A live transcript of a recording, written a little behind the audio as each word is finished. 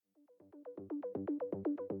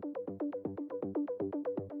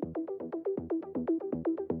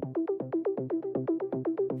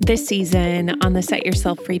This season on the Set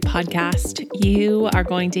Yourself Free podcast, you are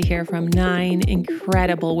going to hear from 9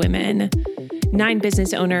 incredible women, 9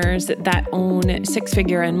 business owners that own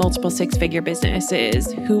 6-figure and multiple 6-figure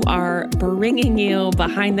businesses who are bringing you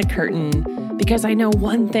behind the curtain, because I know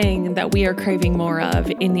one thing that we are craving more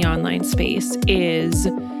of in the online space is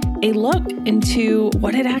a look into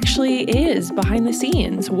what it actually is behind the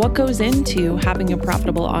scenes, what goes into having a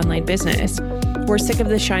profitable online business. We're sick of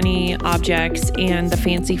the shiny objects and the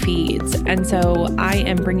fancy feeds. And so I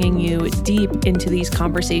am bringing you deep into these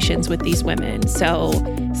conversations with these women. So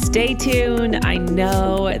stay tuned. I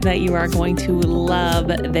know that you are going to love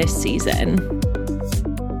this season.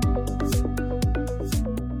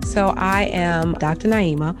 So I am Dr.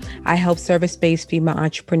 Naima. I help service-based female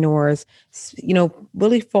entrepreneurs,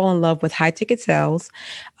 really fall in love with high-ticket sales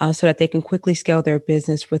so that they can quickly scale their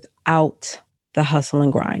business without the hustle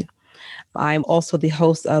and grind. I'm also the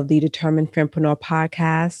host of the Determined Fempreneur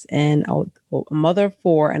podcast and a mother of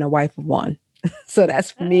 4 and a wife of 1. So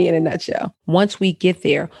that's me in a nutshell. Once we get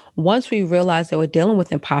there, once we realize that we're dealing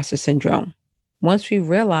with imposter syndrome, once we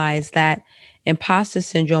realize that imposter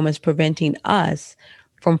syndrome is preventing us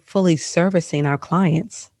from fully servicing our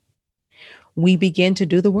clients, we begin to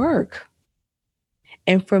do the work.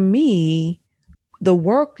 And for me, the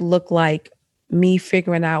work looked like me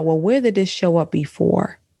figuring out, well, where did this show up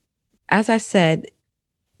before? As I said,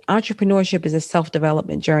 entrepreneurship is a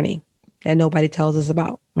self-development journey that nobody tells us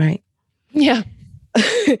about, right? Yeah.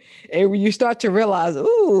 And you start to realize,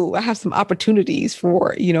 ooh, I have some opportunities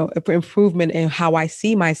for improvement in how I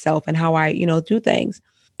see myself and how I, do things.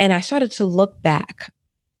 And I started to look back.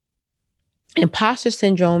 Imposter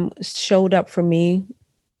syndrome showed up for me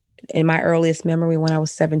in my earliest memory when I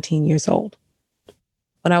was 17 years old.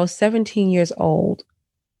 When I was 17 years old,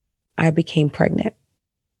 I became pregnant.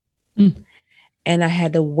 And I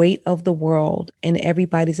had the weight of the world and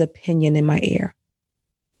everybody's opinion in my ear.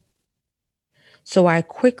 So I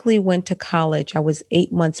quickly went to college. I was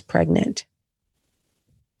 8 months pregnant.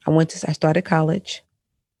 I started college.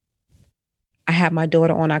 I had my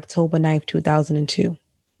daughter on October 9th, 2002.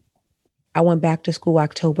 I went back to school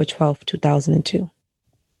October 12th, 2002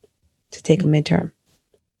 to take a midterm.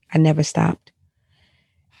 I never stopped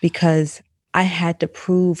because I had to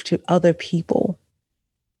prove to other people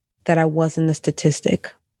that I wasn't a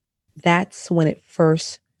statistic. That's when it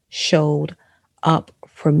first showed up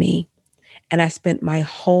for me. And I spent my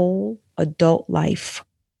whole adult life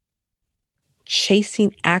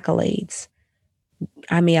chasing accolades.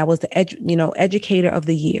 I was the educator of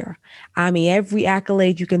the year. Every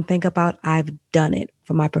accolade you can think about, I've done it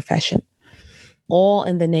for my profession, all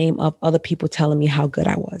in the name of other people telling me how good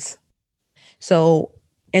I was. So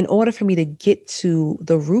in order for me to get to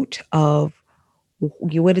the root of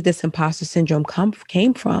where did this imposter syndrome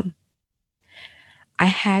came from, I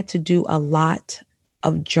had to do a lot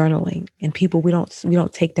of journaling. And people, we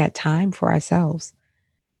don't take that time for ourselves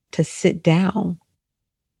to sit down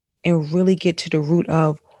and really get to the root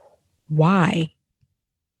of why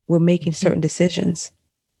we're making certain decisions,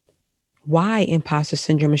 why imposter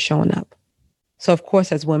syndrome is showing up. So of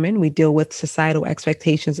course, as women, we deal with societal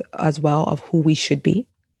expectations as well of who we should be.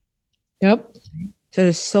 Yep. So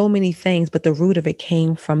there's so many things, but the root of it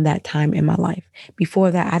came from that time in my life. Before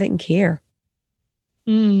that, I didn't care.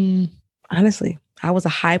 Honestly, I was a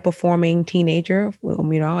high performing teenager.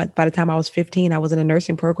 By the time I was 15, I was in a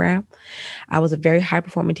nursing program. I was a very high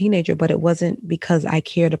performing teenager, but it wasn't because I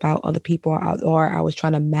cared about other people or I was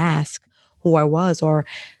trying to mask who I was or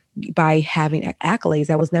by having accolades.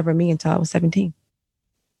 That was never me until I was 17.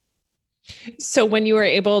 So when you were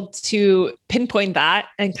able to pinpoint that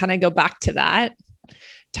and kind of go back to that,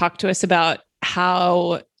 talk to us about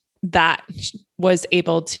how that was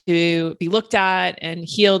able to be looked at and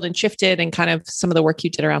healed and shifted and kind of some of the work you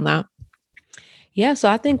did around that. Yeah. So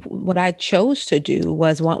I think what I chose to do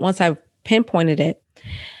was once I pinpointed it,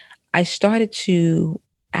 I started to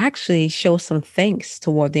actually show some thanks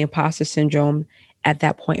toward the imposter syndrome at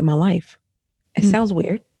that point in my life. It sounds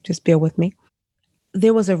weird. Just bear with me.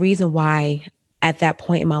 There was a reason why at that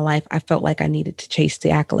point in my life, I felt like I needed to chase the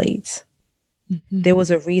accolades. There was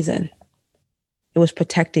a reason. It was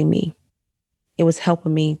protecting me. It was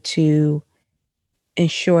helping me to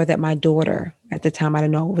ensure that my daughter, at the time, I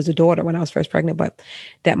didn't know it was a daughter when I was first pregnant, but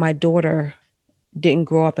that my daughter didn't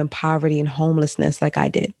grow up in poverty and homelessness like I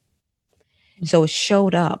did. So it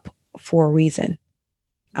showed up for a reason.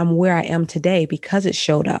 I'm where I am today because it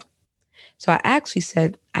showed up. So I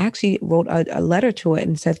actually wrote a letter to it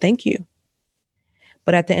and said, thank you.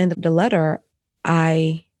 But at the end of the letter,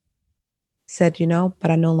 I said,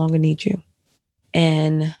 but I no longer need you.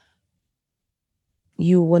 And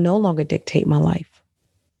you will no longer dictate my life.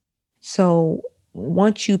 So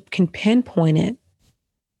once you can pinpoint it,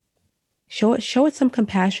 show it some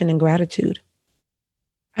compassion and gratitude.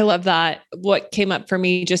 I love that. What came up for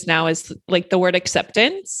me just now is like the word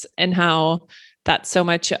acceptance and how that's so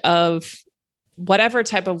much of whatever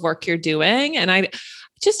type of work you're doing. And I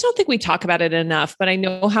just don't think we talk about it enough, but I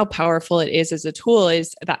know how powerful it is as a tool,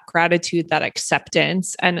 is that gratitude, that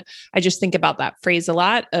acceptance. And I just think about that phrase a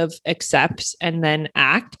lot of accept and then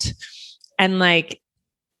act. And like,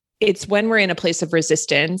 it's when we're in a place of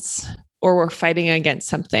resistance or we're fighting against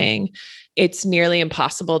something, it's nearly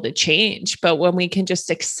impossible to change. But when we can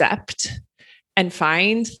just accept and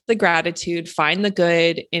find the gratitude, find the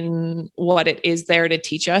good in what it is there to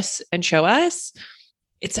teach us and show us,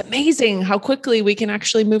 it's amazing how quickly we can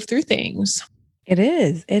actually move through things. It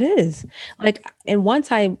is. It is. Like, and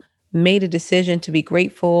once I made a decision to be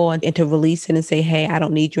grateful and to release it and say, hey, I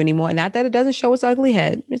don't need you anymore. Not that it doesn't show its ugly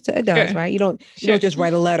head. It does, Sure. right? You don't just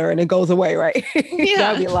write a letter and it goes away, right? Yeah.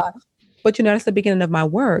 That'd be a lot. But that's the beginning of my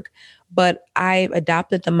work. But I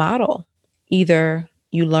adopted the model. Either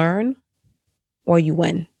you learn or you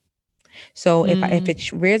win. So if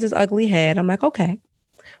it rears its ugly head, I'm like, okay,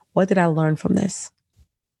 what did I learn from this?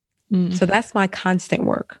 So that's my constant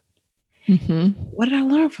work. What did I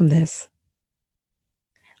learn from this?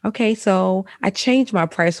 Okay, so I changed my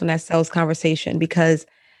price on that sales conversation because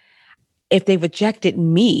if they rejected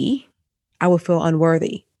me, I would feel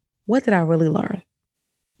unworthy. What did I really learn?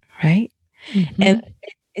 Right? And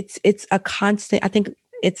it's a constant, I think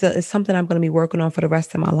it's something I'm going to be working on for the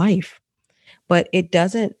rest of my life, but it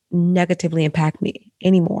doesn't negatively impact me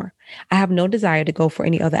anymore. I have no desire to go for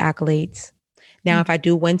any other accolades. Now, if I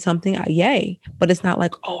do win something, yay, but it's not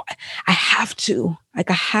like, oh, I have to,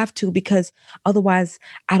 because otherwise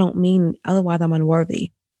otherwise I'm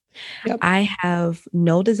unworthy. Yep. I have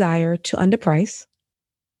no desire to underprice.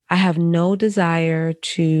 I have no desire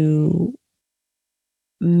to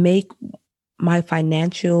make my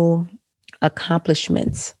financial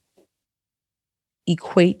accomplishments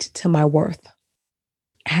equate to my worth.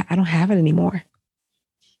 I don't have it anymore.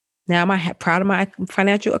 Now, am I proud of my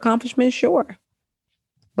financial accomplishments? Sure.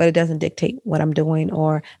 But it doesn't dictate what I'm doing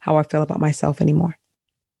or how I feel about myself anymore.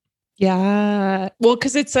 Yeah. Well,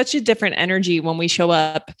 because it's such a different energy when we show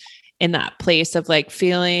up in that place of like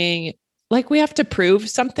feeling like we have to prove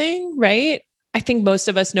something, right? I think most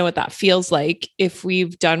of us know what that feels like if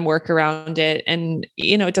we've done work around it. And,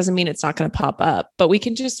 it doesn't mean it's not going to pop up, but we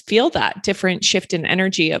can just feel that different shift in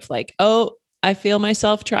energy of like, oh, I feel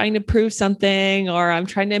myself trying to prove something, or I'm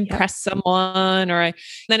trying to impress someone,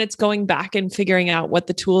 then it's going back and figuring out what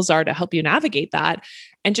the tools are to help you navigate that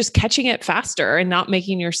and just catching it faster and not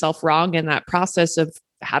making yourself wrong in that process of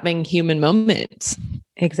having human moments.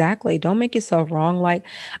 Exactly. Don't make yourself wrong. Like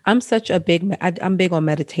I'm big on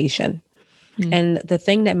meditation. And the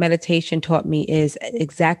thing that meditation taught me is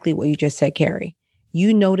exactly what you just said, Carrie.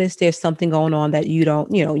 You notice there's something going on that you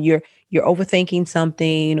don't, you're overthinking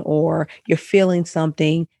something or you're feeling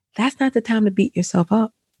something. That's not the time to beat yourself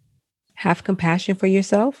up. Have compassion for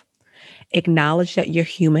yourself. Acknowledge that you're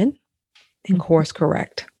human and course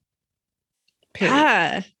correct. Period.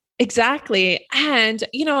 Yeah, exactly. And,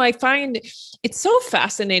 I find it's so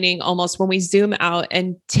fascinating almost when we zoom out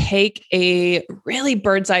and take a really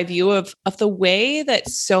bird's eye view of the way that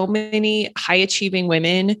so many high achieving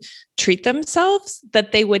women treat themselves,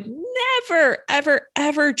 that they would never, ever,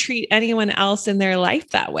 ever treat anyone else in their life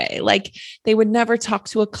that way. Like they would never talk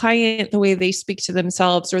to a client the way they speak to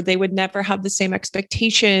themselves, or they would never have the same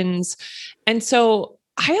expectations. And so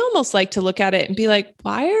I almost like to look at it and be like,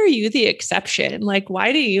 why are you the exception? Like,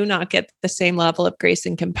 why do you not get the same level of grace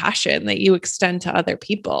and compassion that you extend to other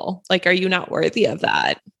people? Like, are you not worthy of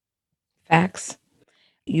that? Facts.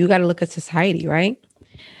 You got to look at society, right?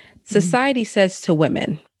 Society says to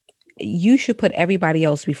women, you should put everybody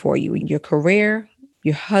else before you, your career,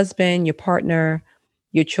 your husband, your partner,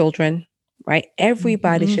 your children, right?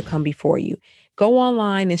 Everybody should come before you. Go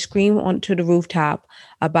online and scream onto the rooftop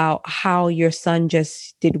about how your son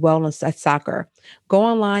just did well at soccer. Go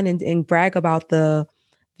online and brag about the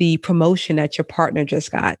promotion that your partner just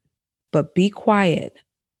got. But be quiet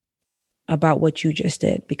about what you just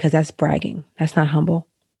did, because that's bragging. That's not humble.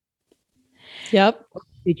 Yep.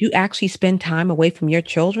 Did you actually spend time away from your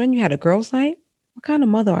children? You had a girls' night? What kind of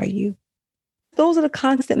mother are you? Those are the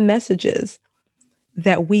constant messages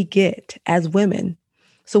that we get as women.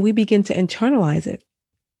 So we begin to internalize it.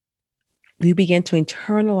 We begin to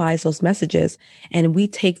internalize those messages and we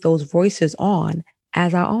take those voices on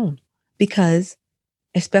as our own, because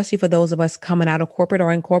especially for those of us coming out of corporate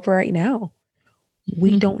or in corporate right now,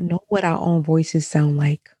 we don't know what our own voices sound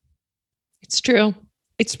like. It's true.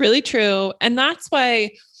 It's really true. And that's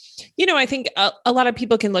why I think a lot of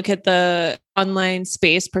people can look at the online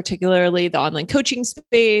space, particularly the online coaching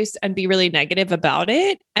space, and be really negative about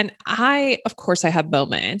it. And of course, I have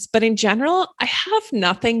moments, but in general, I have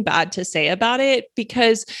nothing bad to say about it,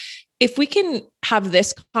 because if we can have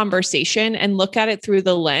this conversation and look at it through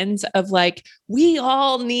the lens of like, we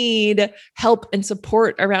all need help and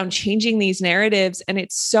support around changing these narratives. And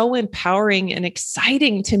it's so empowering and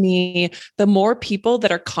exciting to me. The more people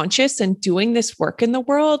that are conscious and doing this work in the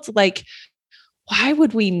world, like, why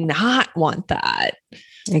would we not want that?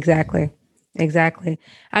 Exactly. Exactly.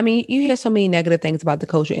 I mean, you hear so many negative things about the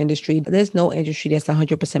coaching industry. There's no industry that's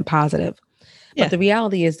 100% positive. But the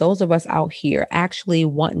reality is those of us out here actually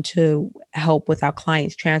wanting to help with our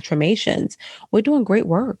clients' transformations, we're doing great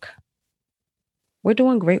work. We're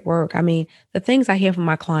doing great work. I mean, the things I hear from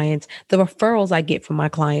my clients, the referrals I get from my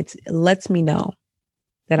clients lets me know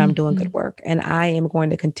that I'm doing good work, and I am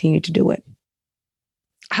going to continue to do it.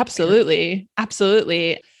 Absolutely.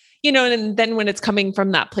 Absolutely. And then when it's coming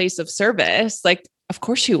from that place of service, like, of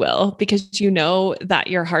course you will, because that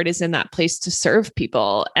your heart is in that place to serve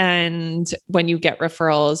people. And when you get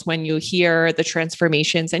referrals, when you hear the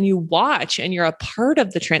transformations and you watch and you're a part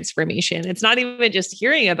of the transformation, it's not even just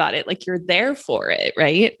hearing about it, like you're there for it,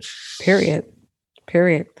 right? Period.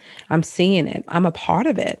 I'm seeing it. I'm a part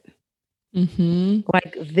of it.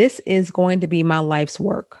 Like, this is going to be my life's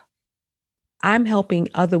work. I'm helping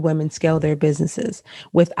other women scale their businesses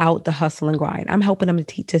without the hustle and grind. I'm helping them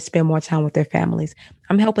to spend more time with their families.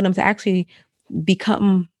 I'm helping them to actually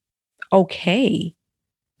become okay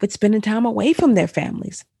with spending time away from their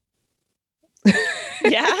families.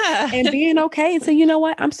 Yeah. And being okay. And say, you know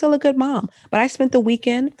what? I'm still a good mom, but I spent the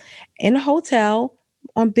weekend in a hotel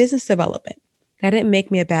on business development. That didn't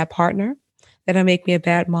make me a bad partner. That didn't make me a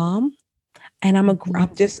bad mom. And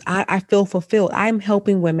I feel fulfilled. I'm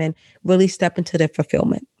helping women really step into their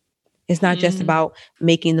fulfillment. It's not just about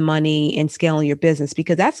making the money and scaling your business,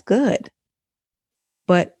 because that's good.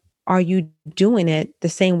 But are you doing it the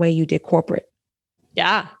same way you did corporate?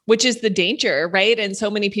 Yeah, which is the danger, right? And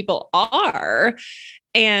so many people are.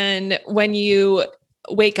 And when you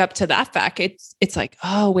wake up to that fact, it's like,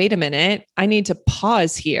 oh, wait a minute, I need to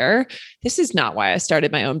pause here. This is not why I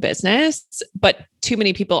started my own business. But too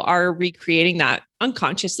many people are recreating that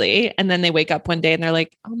unconsciously. And then they wake up one day and they're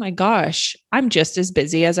like, oh my gosh, I'm just as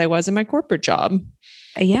busy as I was in my corporate job.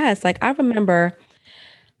 Yes. Like, I remember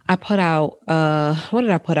I put out, what did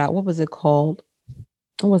I put out? What was it called?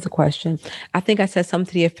 What was the question? I think I said something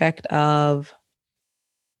to the effect of,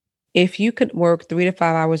 if you could work 3 to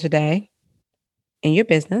 5 hours a day in your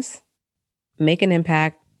business, make an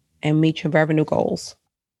impact, and meet your revenue goals,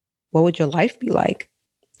 what would your life be like?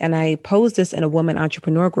 And I posed this in a woman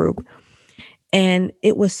entrepreneur group. And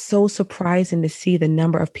it was so surprising to see the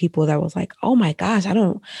number of people that was like, oh my gosh,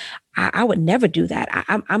 I would never do that.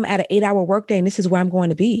 I'm at an 8-hour workday and this is where I'm going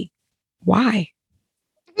to be. Why?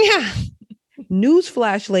 Yeah.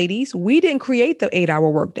 Newsflash, ladies, we didn't create the 8-hour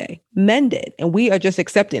workday. Men did, and we are just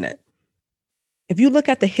accepting it. If you look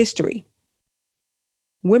at the history,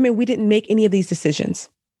 women, we didn't make any of these decisions.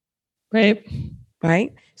 Right.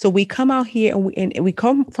 So we come out here and we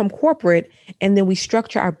come from corporate, and then we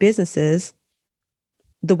structure our businesses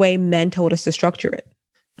the way men told us to structure it.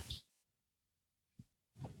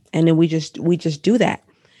 And then we just do that.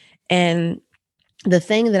 And the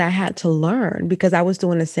thing that I had to learn, because I was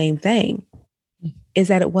doing the same thing, is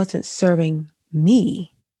that it wasn't serving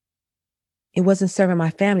me. It wasn't serving my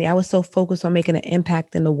family. I was so focused on making an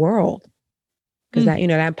impact in the world. Because that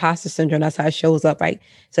imposter syndrome, that's how it shows up, right?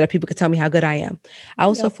 So that people could tell me how good I am. I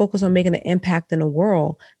was so focused on making an impact in the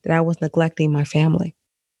world that I was neglecting my family.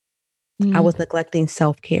 I was neglecting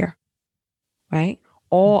self-care, right?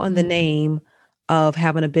 All in the name of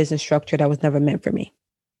having a business structure that was never meant for me.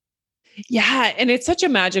 Yeah. And it's such a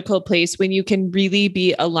magical place when you can really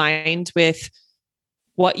be aligned with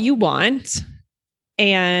what you want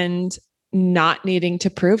and not needing to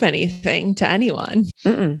prove anything to anyone.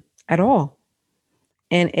 At all.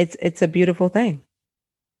 And it's a beautiful thing.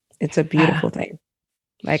 It's a beautiful thing.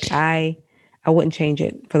 Like, I wouldn't change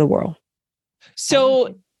it for the world.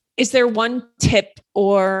 So is there one tip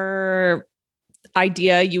or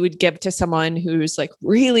idea you would give to someone who's like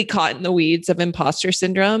really caught in the weeds of imposter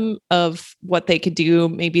syndrome, of what they could do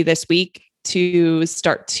maybe this week to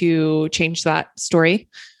start to change that story?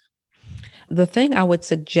 The thing I would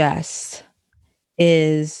suggest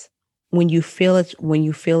is, when you feel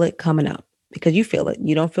it coming up, because you feel it,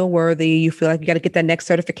 you don't feel worthy, you feel like you got to get that next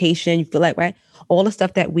certification, you feel like, right? All the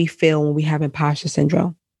stuff that we feel when we have imposter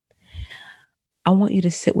syndrome. I want you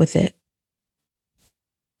to sit with it,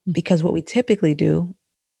 because what we typically do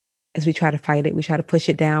as we try to fight it. We try to push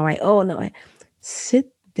it down, right? Oh, no.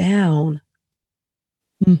 Sit down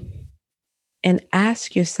and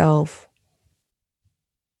ask yourself,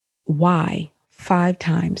 why? 5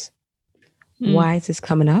 times. Why is this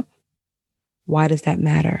coming up? Why does that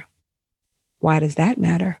matter? Why does that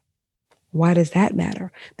matter? Why does that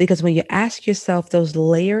matter? Because when you ask yourself those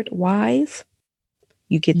layered whys,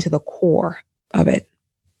 you get to the core of it.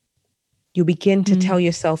 You begin to tell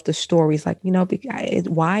yourself the stories like,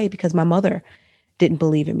 why? Because my mother didn't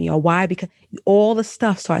believe in me, or why? Because all the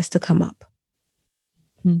stuff starts to come up.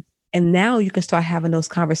 And now you can start having those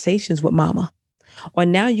conversations with mama, or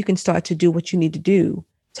now you can start to do what you need to do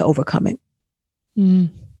to overcome it.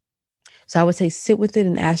 So I would say sit with it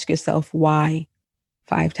and ask yourself why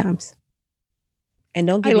 5 times. And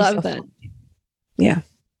don't give yourself. I love that. Yeah.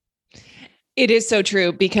 It is so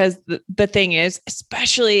true, because the thing is,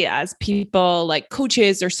 especially as people like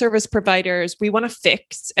coaches or service providers, we want to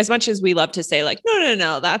fix, as much as we love to say like,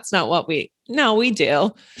 no, that's not what we do.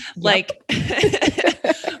 Yep. Like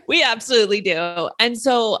we absolutely do. And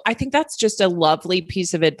so I think that's just a lovely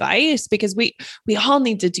piece of advice, because we all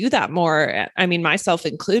need to do that more. I mean, myself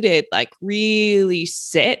included, like really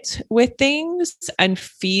sit with things and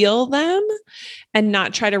feel them and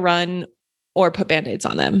not try to run or put Band-Aids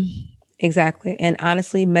on them. Exactly. And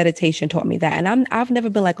honestly, meditation taught me that. And I've never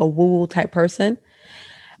been like a woo type person,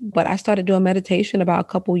 but I started doing meditation about a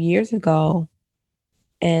couple years ago.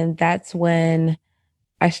 And that's when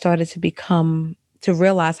I started to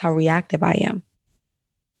realize how reactive I am.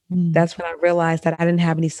 That's when I realized that I didn't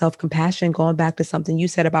have any self-compassion, going back to something you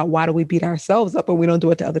said about why do we beat ourselves up when we don't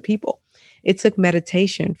do it to other people? It took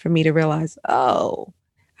meditation for me to realize, oh,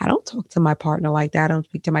 I don't talk to my partner like that. I don't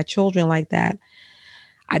speak to my children like that.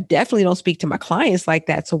 I definitely don't speak to my clients like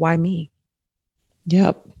that. So why me?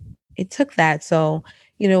 Yep. It took that. So,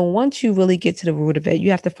 once you really get to the root of it,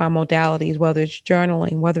 you have to find modalities, whether it's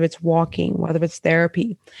journaling, whether it's walking, whether it's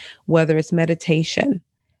therapy, whether it's meditation,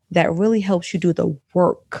 that really helps you do the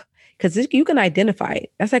work. Because you can identify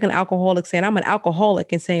it. That's like an alcoholic saying, I'm an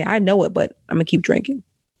alcoholic, and saying, I know it, but I'm going to keep drinking.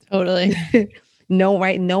 Totally.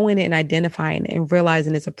 Knowing it and identifying it and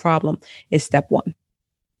realizing it's a problem is step 1.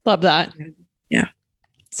 Love that. Yeah.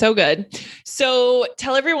 So good. So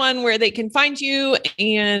tell everyone where they can find you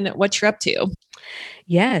and what you're up to.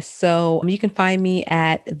 Yes. So you can find me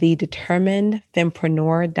at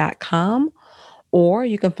thedeterminedfempreneur.com, or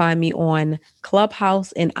you can find me on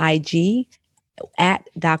Clubhouse and IG at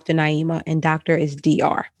Dr. Naima, and Doctor is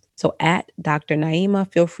DR. So at Dr. Naima,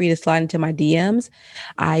 feel free to slide into my DMs.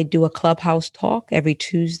 I do a Clubhouse talk every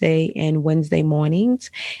Tuesday and Wednesday mornings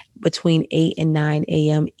between 8 and 9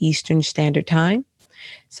 a.m. Eastern Standard Time.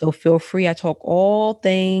 So feel free. I talk all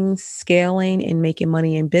things scaling and making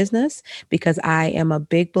money in business, because I am a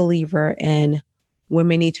big believer in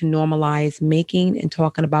women need to normalize making and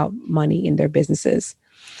talking about money in their businesses.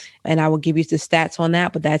 And I will give you the stats on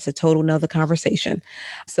that, but that's a total nother conversation.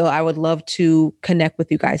 So I would love to connect with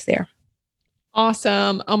you guys there.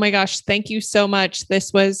 Awesome. Oh my gosh. Thank you so much.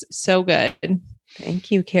 This was so good.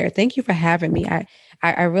 Thank you, Kara. Thank you for having me.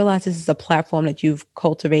 I realize this is a platform that you've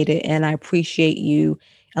cultivated, and I appreciate you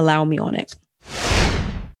allowing me on it.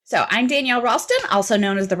 So I'm Danielle Ralston, also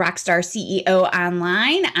known as the Rockstar CEO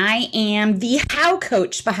Online. I am the how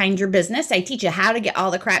coach behind your business. I teach you how to get all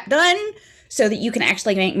the crap done so that you can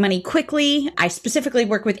actually make money quickly. I specifically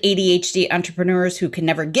work with ADHD entrepreneurs who can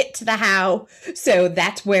never get to the how. So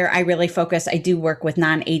that's where I really focus. I do work with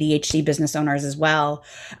non-ADHD business owners as well.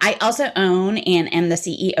 I also own and am the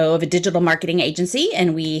CEO of a digital marketing agency,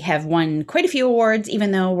 and we have won quite a few awards,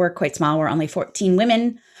 even though we're quite small. We're only 14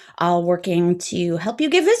 women, all working to help you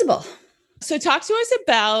get visible. So talk to us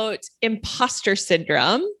about imposter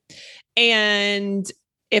syndrome, and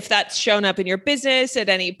if that's shown up in your business at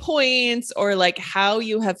any points, or like how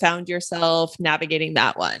you have found yourself navigating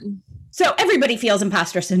that one. So everybody feels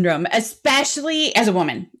imposter syndrome, especially as a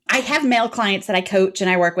woman. I have male clients that I coach and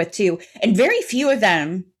I work with too, and very few of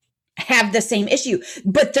them have the same issue,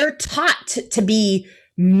 but they're taught to be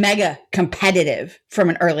mega competitive from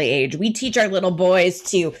an early age. We teach our little boys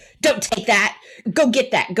to don't take that, go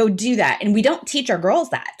get that, go do that. And we don't teach our girls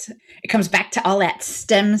that. It comes back to all that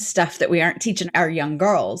STEM stuff that we aren't teaching our young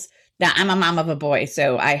girls. Now, I'm a mom of a boy,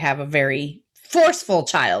 so I have a very forceful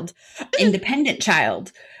child, independent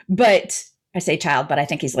child. But I say child, but I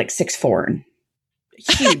think he's like 6'4" and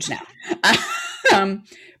huge now.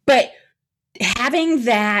 But having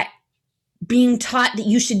that, being taught that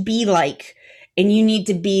you should be like, and you need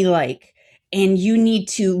to be like, and you need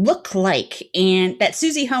to look like, and that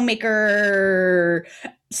Susie Homemaker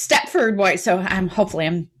Stepford wife. So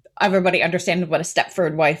hopefully everybody understands what a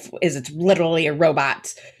Stepford wife is. It's literally a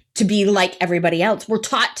robot to be like everybody else. We're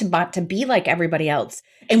taught to be like everybody else.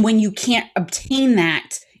 And when you can't obtain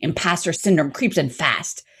that, imposter syndrome creeps in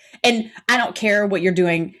fast. And I don't care what you're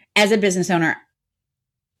doing as a business owner.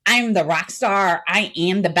 I'm the rock star. I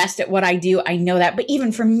am the best at what I do. I know that. But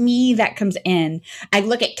even for me, that comes in. I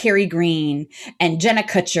look at Carrie Green and Jenna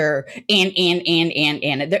Kutcher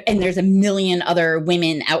and there's a million other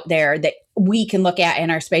women out there that we can look at in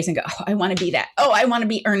our space and go, oh, I want to be that. Oh, I want to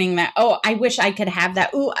be earning that. Oh, I wish I could have that.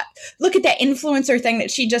 Oh, look at that influencer thing that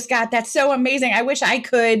she just got. That's so amazing. I wish I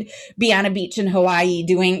could be on a beach in Hawaii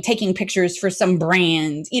taking pictures for some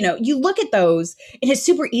brand. You know, you look at those, and it's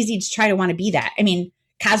super easy to try to want to be that. I mean,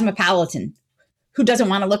 Cosmopolitan. Who doesn't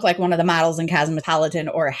want to look like one of the models in Cosmopolitan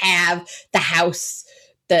or have the house,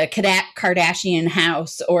 the Kardashian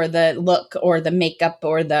house, or the look or the makeup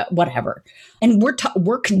or the whatever? And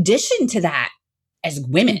we're conditioned to that as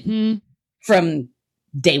women from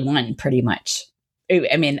day one, pretty much.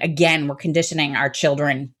 I mean, again, we're conditioning our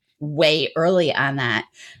children way early on that.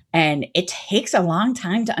 And it takes a long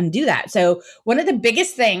time to undo that. So one of the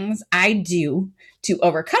biggest things I do to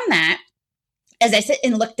overcome that, as I sit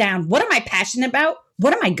and look down, what am I passionate about?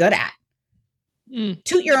 What am I good at?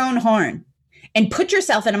 Toot your own horn and put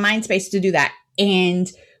yourself in a mind space to do that.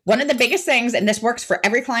 And one of the biggest things, and this works for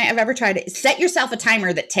every client I've ever tried, is set yourself a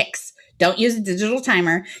timer that ticks. Don't use a digital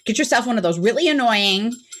timer. Get yourself one of those really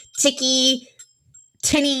annoying, ticky,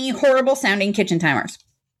 tinny, horrible sounding kitchen timers.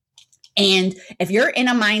 And if you're in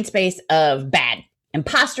a mind space of bad,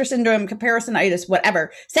 imposter syndrome, comparisonitis,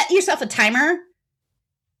 whatever, set yourself a timer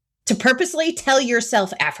to purposely tell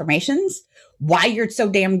yourself affirmations, why you're so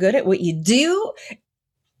damn good at what you do,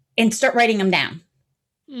 and start writing them down.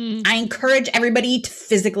 I encourage everybody to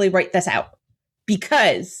physically write this out,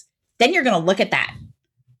 because then you're going to look at that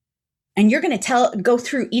and you're going to go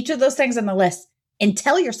through each of those things on the list and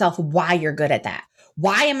tell yourself why you're good at that.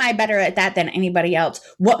 Why am I better at that than anybody else?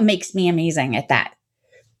 What makes me amazing at that?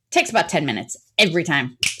 Takes about 10 minutes every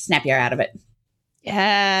time. Snap your out of it.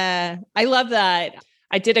 Yeah, I love that.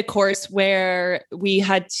 I did a course where we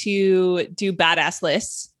had to do badass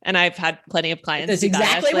lists, and I've had plenty of clients. That's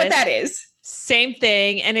exactly what that is. Same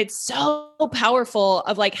thing. And it's so powerful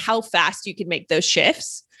of like how fast you can make those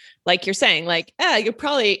shifts. Like you're saying, like, you're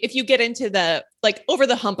probably, if you get into the, like over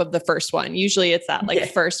the hump of the first one, usually it's that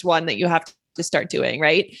like first one that you have to start doing.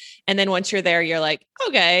 Right. And then once you're there, you're like,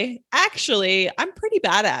 okay, actually, I'm pretty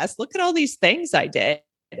badass. Look at all these things I did.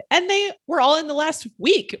 And they were all in the last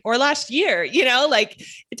week or last year, you know, like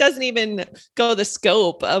it doesn't even go the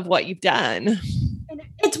scope of what you've done.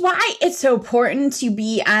 It's why it's so important to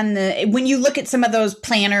be when you look at some of those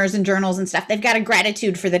planners and journals and stuff, they've got a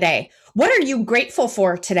gratitude for the day. What are you grateful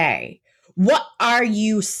for today? What are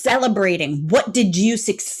you celebrating? What did you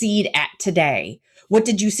succeed at today? What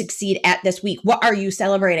did you succeed at this week? What are you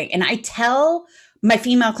celebrating? And I tell my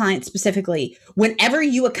female clients specifically, whenever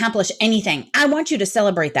you accomplish anything, I want you to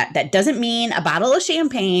celebrate that. That doesn't mean a bottle of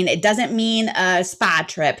champagne. It doesn't mean a spa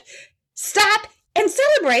trip. Stop and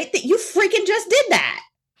celebrate that you freaking just did that.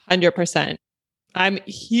 100%. I'm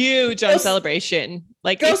huge on celebration.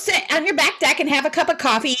 Like, go sit on your back deck and have a cup of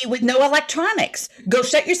coffee with no electronics. Go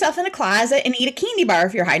shut yourself in a closet and eat a candy bar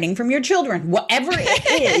if you're hiding from your children. Whatever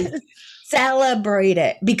it is, celebrate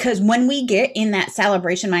it. Because when we get in that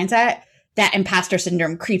celebration mindset, that imposter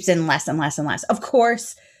syndrome creeps in less and less and less. Of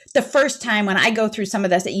course, the first time when I go through some of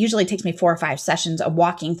this, it usually takes me 4 or 5 sessions of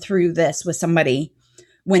walking through this with somebody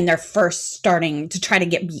when they're first starting to try to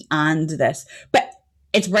get beyond this. But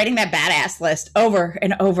it's writing that badass list over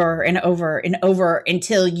and over and over and over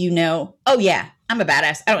until you know, oh yeah, I'm a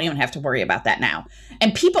badass. I don't even have to worry about that now.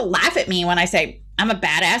 And people laugh at me when I say, I'm a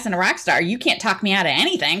badass and a rock star. You can't talk me out of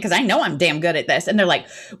anything because I know I'm damn good at this. And they're like,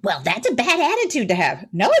 well, that's a bad attitude to have.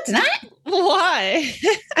 No, it's not. Why?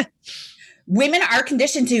 Women are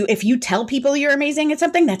conditioned to, if you tell people you're amazing at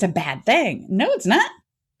something, that's a bad thing. No, it's not.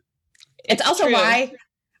 It's also true. Why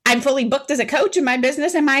I'm fully booked as a coach in my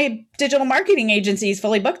business, and my digital marketing agency is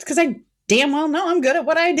fully booked because I damn well know I'm good at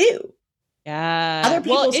what I do. Yeah. Other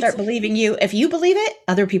people start believing you. If you believe it,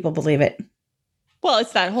 other people believe it. Well,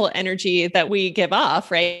 it's that whole energy that we give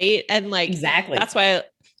off, right? And like, exactly. That's why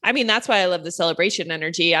I love the celebration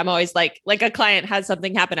energy. I'm always like a client has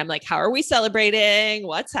something happen. I'm like, how are we celebrating?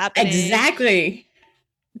 What's happening? Exactly.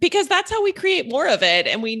 Because that's how we create more of it.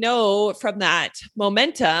 And we know from that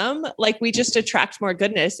momentum, like we just attract more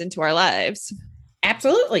goodness into our lives.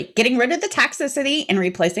 Absolutely. Getting rid of the toxicity and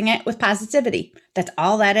replacing it with positivity. That's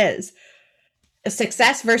all that is. A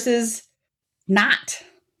success versus not.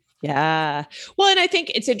 Yeah. Well, and I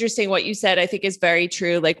think it's interesting what you said, I think is very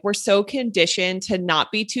true. Like we're so conditioned to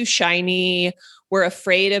not be too shiny. we're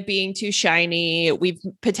afraid of being too shiny. We've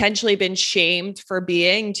potentially been shamed for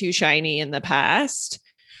being too shiny in the past.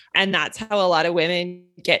 And that's how a lot of women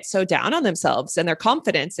get so down on themselves and their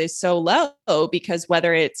confidence is so low because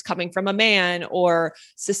whether it's coming from a man or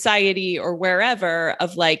society or wherever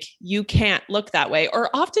of like, you can't look that way.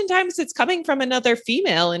 Or oftentimes it's coming from another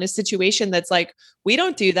female in a situation that's like, we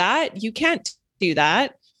don't do that. You can't do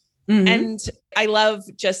that. Mm-hmm. And I love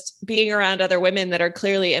just being around other women that are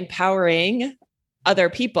clearly empowering other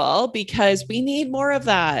people because we need more of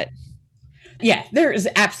that. Yeah, there is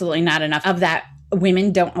absolutely not enough of that.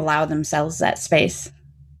 Women don't allow themselves that space.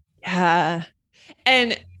 Yeah.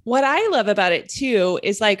 And what I love about it too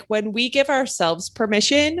is like when we give ourselves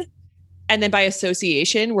permission and then by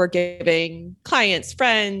association, we're giving clients,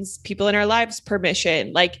 friends, people in our lives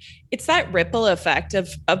permission. Like it's that ripple effect of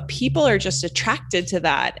people are just attracted to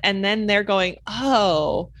that. And then they're going,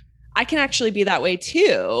 oh, I can actually be that way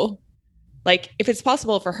too. Like if it's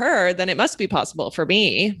possible for her, then it must be possible for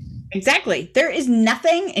me. Exactly. There is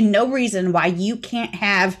nothing and no reason why you can't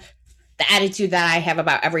have the attitude that I have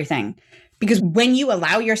about everything. Because when you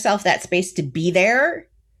allow yourself that space to be there,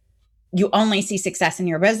 you only see success in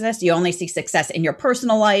your business. You only see success in your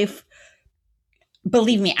personal life.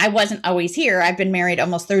 Believe me, I wasn't always here. I've been married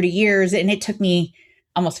almost 30 years, and it took me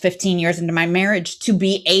almost 15 years into my marriage to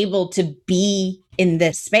be able to be in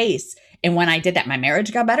this space. And when I did that, my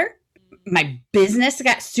marriage got better. My business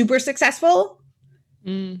got super successful.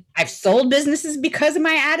 I've sold businesses because of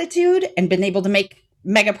my attitude and been able to make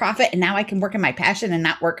mega profit. And now I can work in my passion and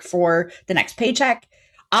not work for the next paycheck.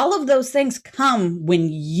 All of those things come when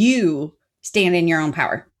you stand in your own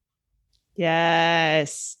power.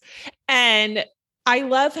 Yes. And I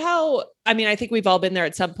love how, I mean, I think we've all been there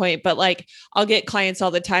at some point, but like, I'll get clients all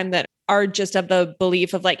the time that are just of the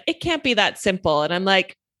belief of like, it can't be that simple. And I'm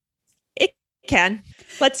like, it can.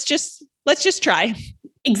 Let's just try.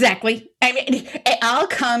 Exactly. I mean, it all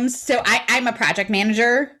comes. So I'm a project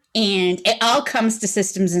manager and it all comes to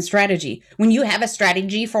systems and strategy. When you have a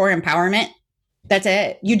strategy for empowerment, that's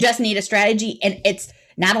it. You just need a strategy and it's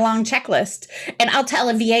not a long checklist. And I'll tell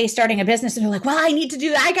a VA starting a business and they're like, well,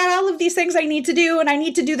 I got all of these things I need to do and I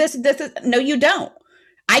need to do this. No, you don't.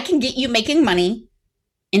 I can get you making money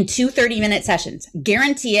in 2 30-minute sessions.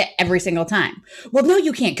 Guarantee it every single time. Well, no,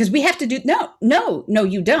 you can't because we have to do, no,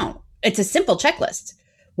 you don't. It's a simple checklist.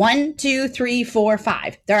 1, 2, 3, 4,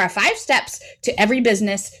 5. There are 5 steps to every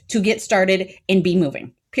business to get started and be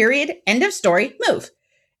moving. Period. End of story. Move.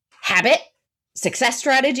 Habit, success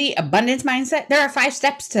strategy, abundance mindset. There are 5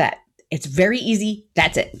 steps to that. It's very easy.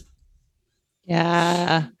 That's it.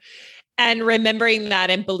 Yeah. And remembering that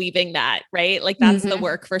and believing that, right? Like that's the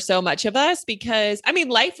work for so much of us because I mean,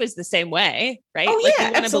 life is the same way, right? Oh like,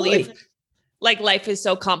 yeah, absolutely. Believe, like life is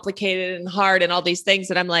so complicated and hard and all these things.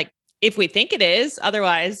 And I'm like, if we think it is,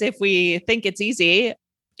 otherwise, if we think it's easy,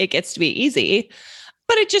 it gets to be easy,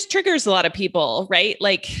 but it just triggers a lot of people, right?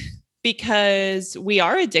 Like, because we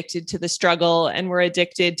are addicted to the struggle and we're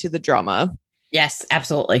addicted to the drama. Yes,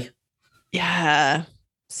 absolutely. Yeah.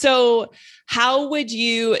 So how would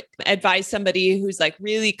you advise somebody who's like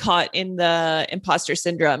really caught in the imposter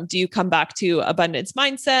syndrome? Do you come back to abundance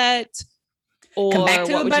mindset? Or come back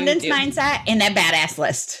to abundance mindset and that badass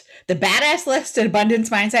list. The badass list and abundance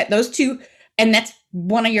mindset, those two, and that's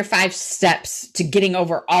one of your 5 steps to getting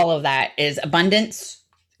over all of that is abundance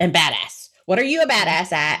and badass. What are you a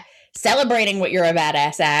badass at? Celebrating what you're a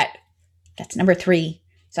badass at. That's number 3.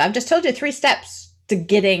 So I've just told you 3 steps to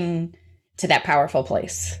getting to that powerful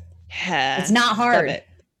place. Yeah. It's not hard. Love it.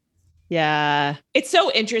 Yeah. It's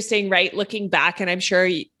so interesting, right? Looking back, and I'm sure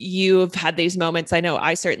you've had these moments. I know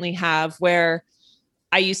I certainly have where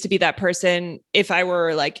I used to be that person. If I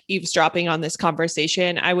were like eavesdropping on this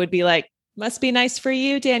conversation, I would be like, must be nice for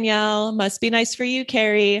you, Danielle. Must be nice for you,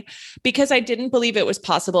 Carrie, because I didn't believe it was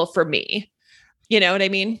possible for me. You know what I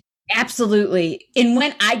mean? Absolutely. And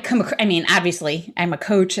when I obviously I'm a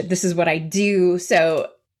coach. This is what I do. So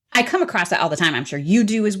I come across it all the time. I'm sure you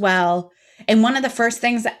do as well. And one of the first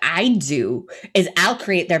things that I do is I'll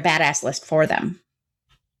create their badass list for them.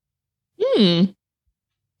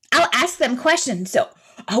 I'll ask them questions. So,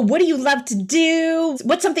 what do you love to do?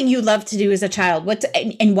 What's something you love to do as a child?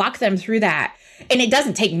 And walk them through that. And it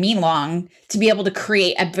doesn't take me long to be able to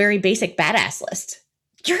create a very basic badass list.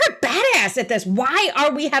 You're a badass at this. Why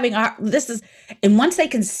are we having and once they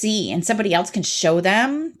can see and somebody else can show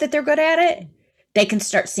them that they're good at it, they can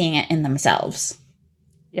start seeing it in themselves.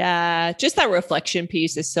 Yeah. Just that reflection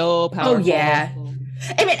piece is so powerful. Oh, yeah.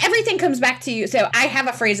 I mean, everything comes back to you. So I have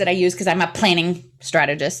a phrase that I use because I'm a planning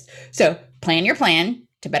strategist. So plan your plan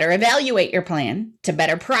to better evaluate your plan, to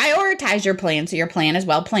better prioritize your plan so your plan is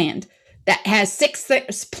well planned. that has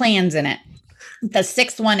six plans in it. The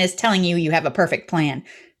sixth one is telling you you have a perfect plan.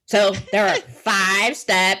 So there are 5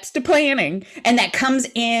 steps to planning. And that comes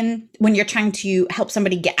in when you're trying to help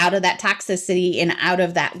somebody get out of that toxicity and out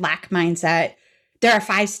of that lack mindset. There are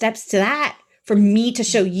 5 steps to that for me to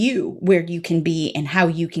show you where you can be and how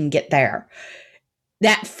you can get there.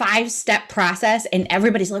 That 5-step process, and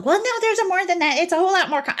everybody's like, well, no, there's more than that. It's a whole lot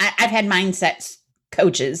more. I've had mindset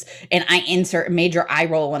coaches, and I insert a major eye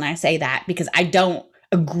roll when I say that, because I don't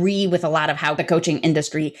agree with a lot of how the coaching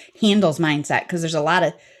industry handles mindset, because there's a lot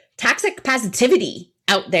of toxic positivity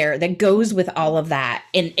out there that goes with all of that.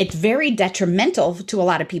 And it's very detrimental to a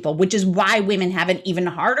lot of people, which is why women have an even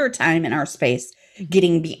harder time in our space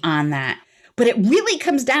getting beyond that. But it really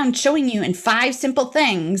comes down showing you in 5 simple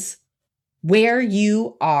things where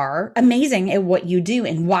you are amazing at what you do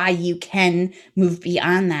and why you can move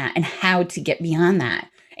beyond that and how to get beyond that,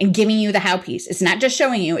 and giving you the how piece. It's not just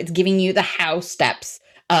showing you, it's giving you the how steps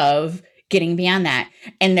of getting beyond that.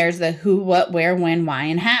 And there's the who, what, where, when, why,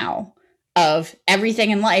 and how of everything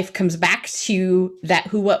in life comes back to that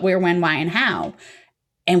who, what, where, when, why, and how.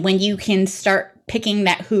 And when you can start picking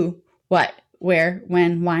that who, what, where,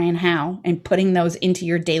 when, why, and how, and putting those into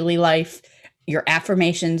your daily life, your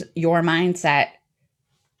affirmations, your mindset,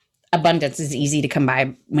 abundance is easy to come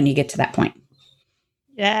by when you get to that point.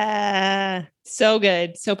 Yeah. So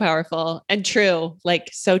good. So powerful and true. Like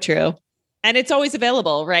so true. And it's always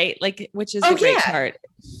available, right? Like, which is the great part.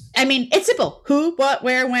 I mean, it's simple. Who, what,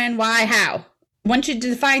 where, when, why, how. Once you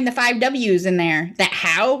define the 5 W's in there, that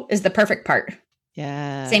how is the perfect part.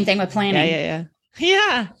 Yeah. Same thing with planning.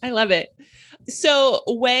 Yeah. I love it. So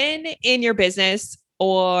when in your business,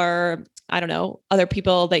 or I don't know, other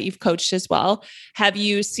people that you've coached as well, have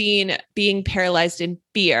you seen being paralyzed in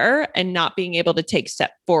fear and not being able to take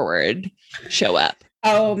step forward show up?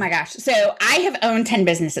 Oh my gosh. So I have owned 10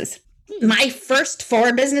 businesses. My first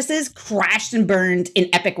 4 businesses crashed and burned in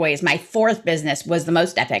epic ways. My 4th business was the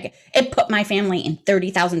most epic. It put my family in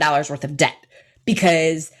 $30,000 worth of debt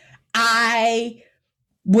because I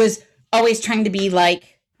was always trying to be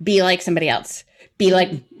like somebody else, be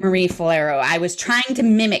like Marie Forleo. I was trying to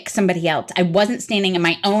mimic somebody else. I wasn't standing in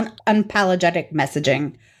my own unapologetic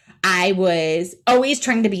messaging. I was always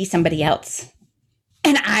trying to be somebody else.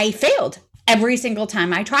 And I failed every single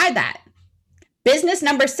time I tried that. Business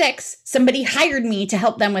number 6, somebody hired me to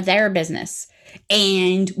help them with their business.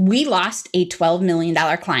 And we lost a $12 million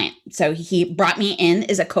client. So he brought me in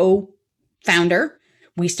as a co-founder.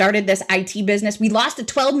 We started this IT business. We lost a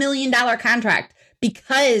 $12 million contract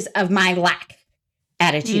because of my lack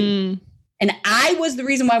attitude. And I was the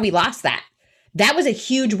reason why we lost that. That was a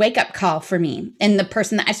huge wake-up call for me. And the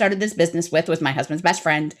person that I started this business with was my husband's best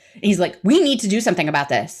friend. And he's like, we need to do something about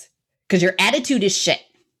this because your attitude is shit.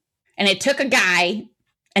 And it took a guy,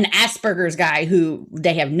 an Asperger's guy who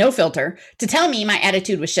they have no filter, to tell me my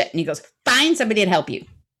attitude was shit. And he goes, find somebody to help you.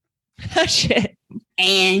 Shit.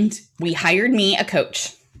 And we hired me a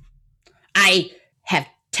coach. I have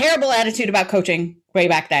terrible attitude about coaching way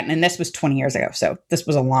back then. And this was 20 years ago. So this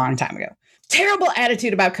was a long time ago. Terrible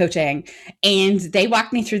attitude about coaching. And they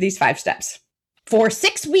walked me through these 5 steps. For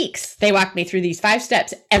 6 weeks, they walked me through these 5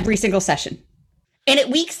 steps every single session. And at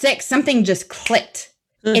week 6, something just clicked.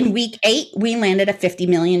 In week 8, we landed a $50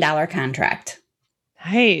 million contract.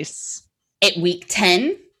 Nice. At week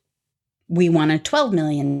 10, we won a $12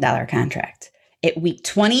 million contract. At week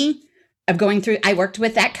 20 of going through, I worked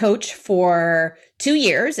with that coach for 2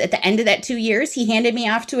 years. At the end of that 2 years, he handed me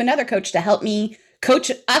off to another coach to help me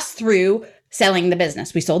coach us through selling the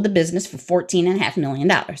business. We sold the business for $14.5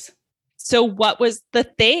 million. So what was the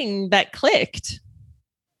thing that clicked?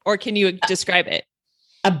 Or can you describe it?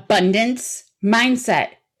 Abundance mindset.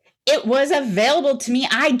 It was available to me.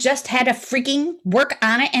 I just had to freaking work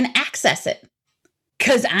on it and access it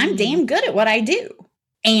because I'm damn good at what I do.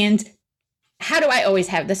 And how do I always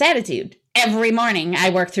have this attitude? Every morning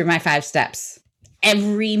I work through my 5 steps.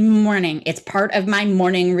 Every morning. It's part of my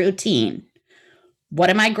morning routine.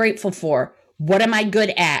 What am I grateful for? What am I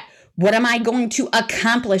good at? What am I going to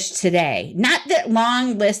accomplish today? Not that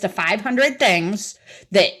long list of 500 things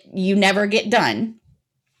that you never get done.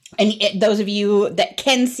 And those of you that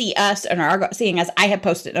can see us and are seeing us, I have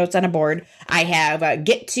Post-it notes on a board. I have I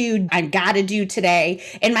gotta do today.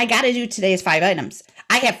 And my gotta do today is 5 items.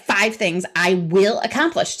 I have 5 things I will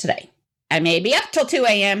accomplish today. I may be up till 2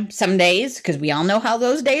 a.m. some days because we all know how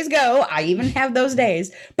those days go. I even have those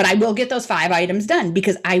days. But I will get those 5 items done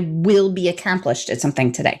because I will be accomplished at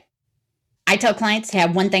something today. I tell clients to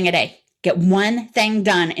have 1 thing a day. Get 1 thing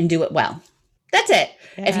done and do it well. That's it.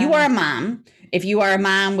 Yeah. If you are a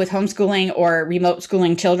mom with homeschooling or remote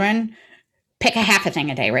schooling children, pick a half a thing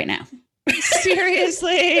a day right now.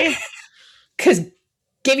 Seriously. Because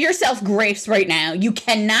give yourself grace right now. You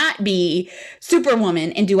cannot be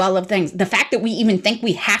superwoman and do all of things. The fact that we even think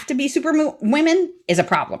we have to be superwomen is a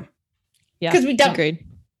problem. Yeah. Because we don't. Agreed.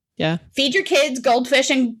 Yeah. Feed your kids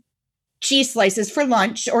goldfish and cheese slices for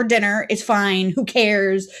lunch or dinner. It's fine. Who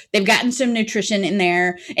cares? They've gotten some nutrition in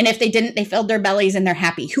there. And if they didn't, they filled their bellies and they're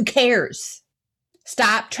happy. Who cares?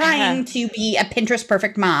 Stop trying to be a Pinterest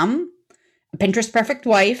perfect mom, a Pinterest perfect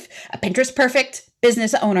wife, a Pinterest perfect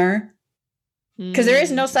business owner. Because there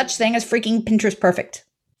is no such thing as freaking Pinterest perfect.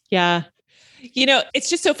 Yeah. You know, it's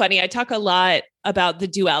just so funny. I talk a lot about the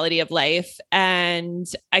duality of life. And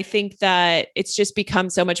I think that it's just become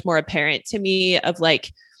so much more apparent to me of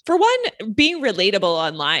like, for one, being relatable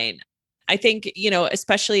online. I think, you know,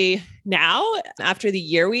 especially now after the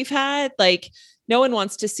year we've had, like no one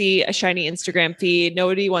wants to see a shiny Instagram feed.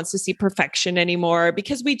 Nobody wants to see perfection anymore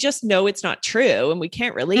because we just know it's not true and we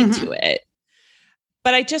can't relate to it.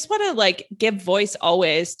 But I just want to like give voice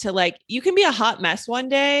always to like, you can be a hot mess one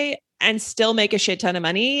day and still make a shit ton of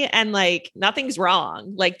money and like nothing's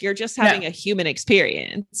wrong. Like you're just having a human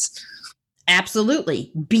experience.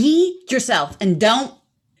 Absolutely. Be yourself and don't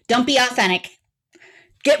be authentic.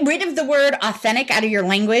 Get rid of the word authentic out of your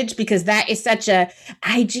language because that is such a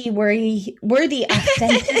IG worthy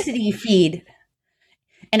authenticity feed.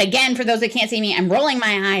 And again, for those that can't see me, I'm rolling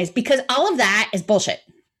my eyes because all of that is bullshit.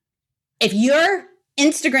 If your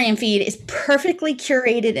Instagram feed is perfectly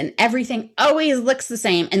curated and everything always looks the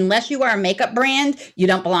same, unless you are a makeup brand, you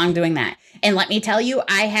don't belong doing that. And let me tell you,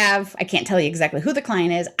 I can't tell you exactly who the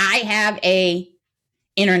client is. I have a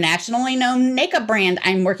internationally known makeup brand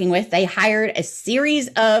I'm working with. They hired a series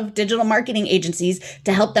of digital marketing agencies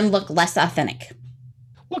to help them look less authentic.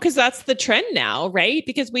 Well, because that's the trend now, right?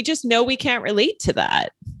 Because we just know we can't relate to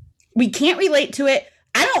that. We can't relate to it.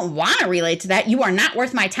 I don't want to relate to that. You are not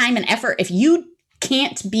worth my time and effort. If you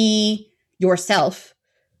can't be yourself,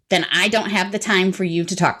 then I don't have the time for you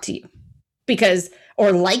to talk to you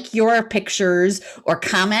or like your pictures or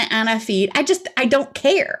comment on a feed. I don't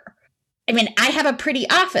care. I mean, I have a pretty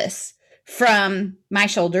office from my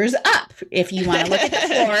shoulders up. If you want to look at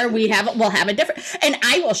the floor, we'll have a different, and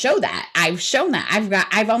I will show that. I've shown that.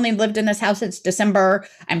 I've only lived in this house since December.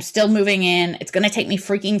 I'm still moving in. It's going to take me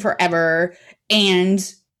freaking forever.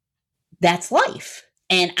 And that's life.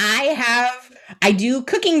 And I do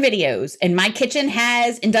cooking videos and my kitchen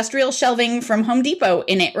has industrial shelving from Home Depot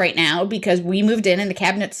in it right now because we moved in and the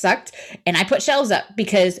cabinets sucked and I put shelves up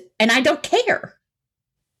and I don't care.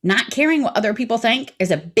 Not caring what other people think is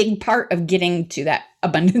a big part of getting to that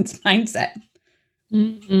abundance mindset.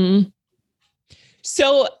 Mm-hmm.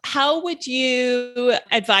 So how would you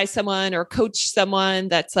advise someone or coach someone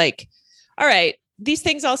that's like, all right, these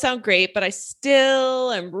things all sound great, but I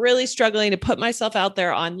still am really struggling to put myself out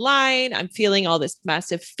there online. I'm feeling all this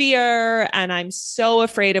massive fear and I'm so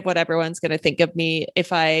afraid of what everyone's going to think of me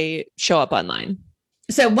if I show up online.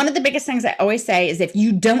 So one of the biggest things I always say is if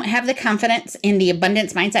you don't have the confidence in the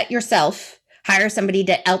abundance mindset yourself, hire somebody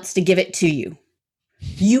else to give it to you.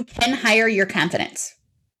 You can hire your confidence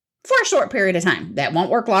for a short period of time. That won't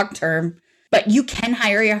work long term, but you can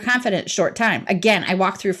hire your confidence short time. Again, I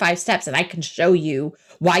walk through 5 steps and I can show you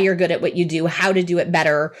why you're good at what you do, how to do it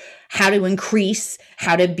better, how to increase,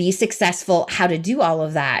 how to be successful, how to do all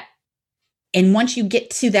of that. And once you get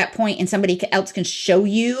to that point and somebody else can show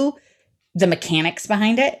you the mechanics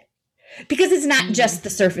behind it, because it's not just the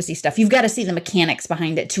surfacey stuff. You've got to see the mechanics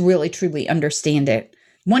behind it to really, truly understand it.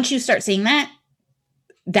 Once you start seeing that,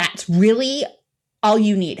 that's really all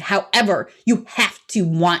you need. However, you have to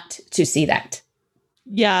want to see that.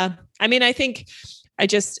 Yeah. I mean, I think I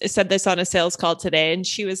just said this on a sales call today and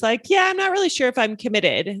she was like, yeah, I'm not really sure if I'm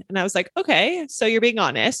committed. And I was like, okay, so you're being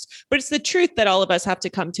honest, but it's the truth that all of us have to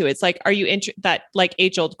come to. It's like, are you that like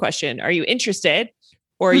age old question, are you interested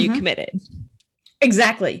or are you committed?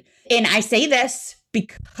 Exactly. And I say this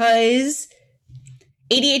because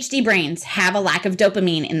ADHD brains have a lack of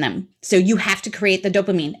dopamine in them. So you have to create the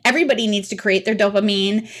dopamine. Everybody needs to create their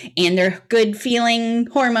dopamine and their good feeling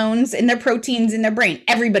hormones and their proteins in their brain.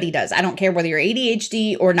 Everybody does. I don't care whether you're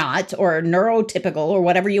ADHD or not, or neurotypical or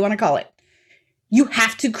whatever you want to call it. You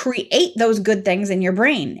have to create those good things in your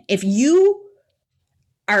brain. If you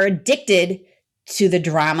are addicted to the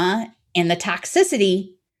drama and the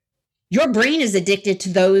toxicity, your brain is addicted to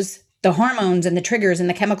the hormones and the triggers and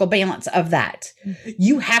the chemical balance of that.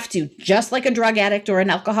 You have to, just like a drug addict or an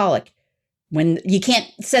alcoholic, when you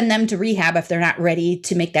can't send them to rehab if they're not ready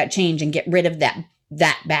to make that change and get rid of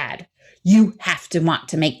that bad. You have to want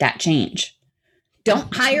to make that change.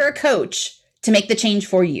 Don't hire a coach to make the change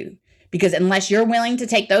for you, Because unless you're willing to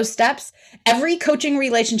take those steps, every coaching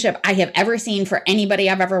relationship I have ever seen for anybody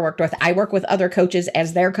I've ever worked with, I work with other coaches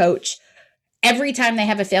as their coach. Every time they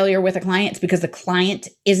have a failure with a client, it's because the client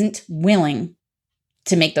isn't willing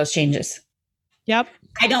to make those changes. Yep.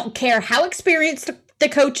 I don't care how experienced the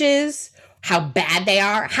coach is, how bad they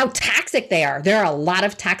are, how toxic they are. There are a lot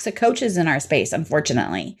of toxic coaches in our space,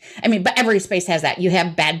 unfortunately. I mean, but every space has that. You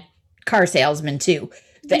have bad car salesmen too.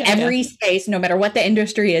 Every space, no matter what the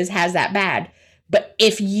industry is, has that bad. But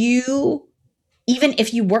even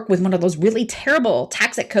if you work with one of those really terrible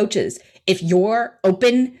toxic coaches, if you're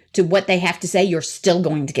open to what they have to say, you're still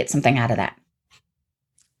going to get something out of that.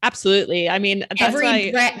 Absolutely. I mean, that's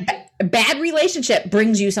bad relationship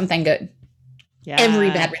brings you something good. Yeah. Every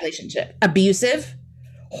bad relationship, abusive,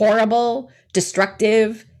 horrible,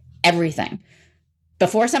 destructive, everything.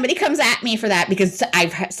 Before somebody comes at me for that, because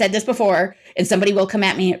I've said this before, and somebody will come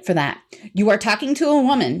at me for that. You are talking to a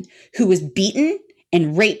woman who was beaten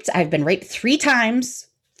and raped. I've been raped 3 times,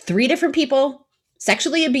 3 different people,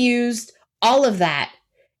 sexually abused, all of that.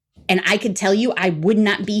 And I can tell you, I would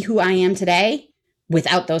not be who I am today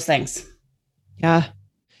without those things. Yeah.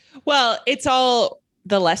 Well, it's all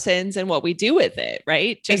the lessons and what we do with it,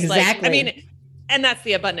 right? Just exactly. Like, I mean, and that's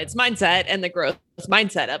the abundance mindset and the growth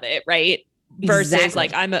mindset of it, right? Versus exactly.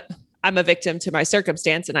 like, I'm a victim to my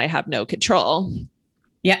circumstance and I have no control.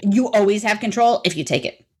 Yeah. You always have control if you take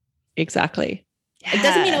it. Exactly. Yeah. It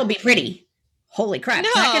doesn't mean it'll be pretty. Holy crap. No.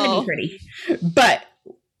 It's not going to be pretty, but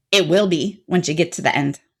it will be once you get to the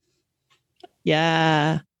end.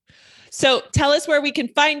 Yeah. So tell us where we can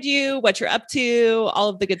find you, what you're up to, all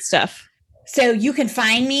of the good stuff. So you can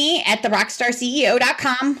find me at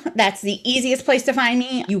therockstarceo.com. That's the easiest place to find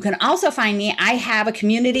me. You can also find me. I have a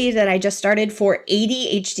community that I just started for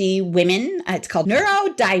ADHD women. It's called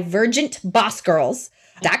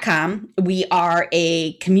neurodivergentbossgirls.com. We are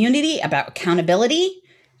a community about accountability,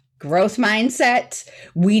 growth mindset.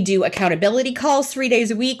 We do accountability calls 3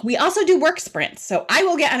 days a week. We also do work sprints. So I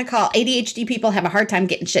will get on a call. ADHD people have a hard time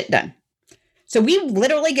getting shit done. So we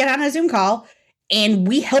literally get on a Zoom call and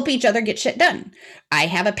we help each other get shit done. I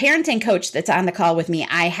have a parenting coach that's on the call with me.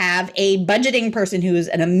 I have a budgeting person who is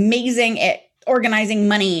an amazing at organizing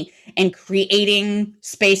money and creating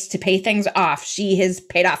space to pay things off. She has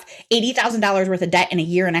paid off $80,000 worth of debt in a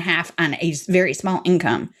year and a half on a very small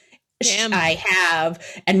income. Damn. I have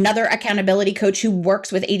another accountability coach who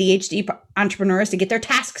works with ADHD entrepreneurs to get their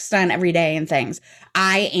tasks done every day and things.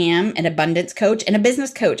 I am an abundance coach and a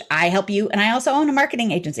business coach. I help you. And I also own a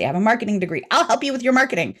marketing agency. I have a marketing degree. I'll help you with your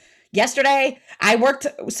marketing. Yesterday,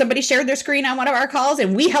 somebody shared their screen on one of our calls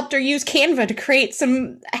and we helped her use Canva to create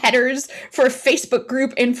some headers for a Facebook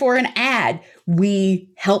group and for an ad. We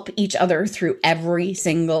help each other through every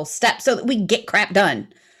single step so that we get crap done.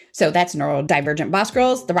 So that's Neurodivergent Boss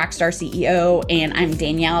Girls, the Rockstar CEO, and I'm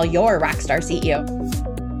Danielle, your Rockstar CEO.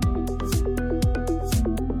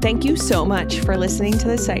 Thank you so much for listening to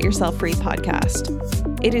the Set Yourself Free podcast.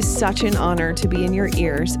 It is such an honor to be in your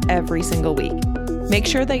ears every single week. Make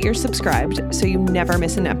sure that you're subscribed so you never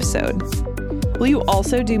miss an episode. Will you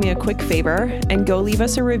also do me a quick favor and go leave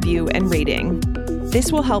us a review and rating?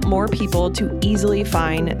 This will help more people to easily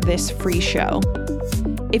find this free show.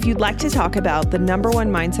 If you'd like to talk about the #1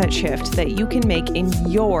 mindset shift that you can make in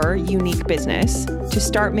your unique business to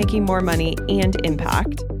start making more money and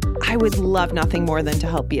impact, I would love nothing more than to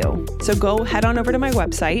help you. So go head on over to my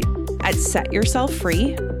website at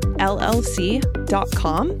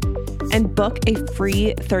setyourselffreellc.com and book a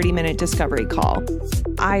free 30-minute discovery call.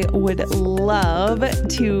 I would love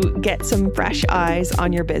to get some fresh eyes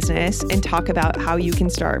on your business and talk about how you can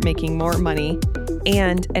start making more money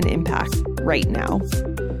and an impact right now.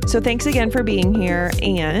 So thanks again for being here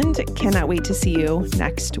and cannot wait to see you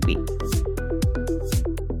next week.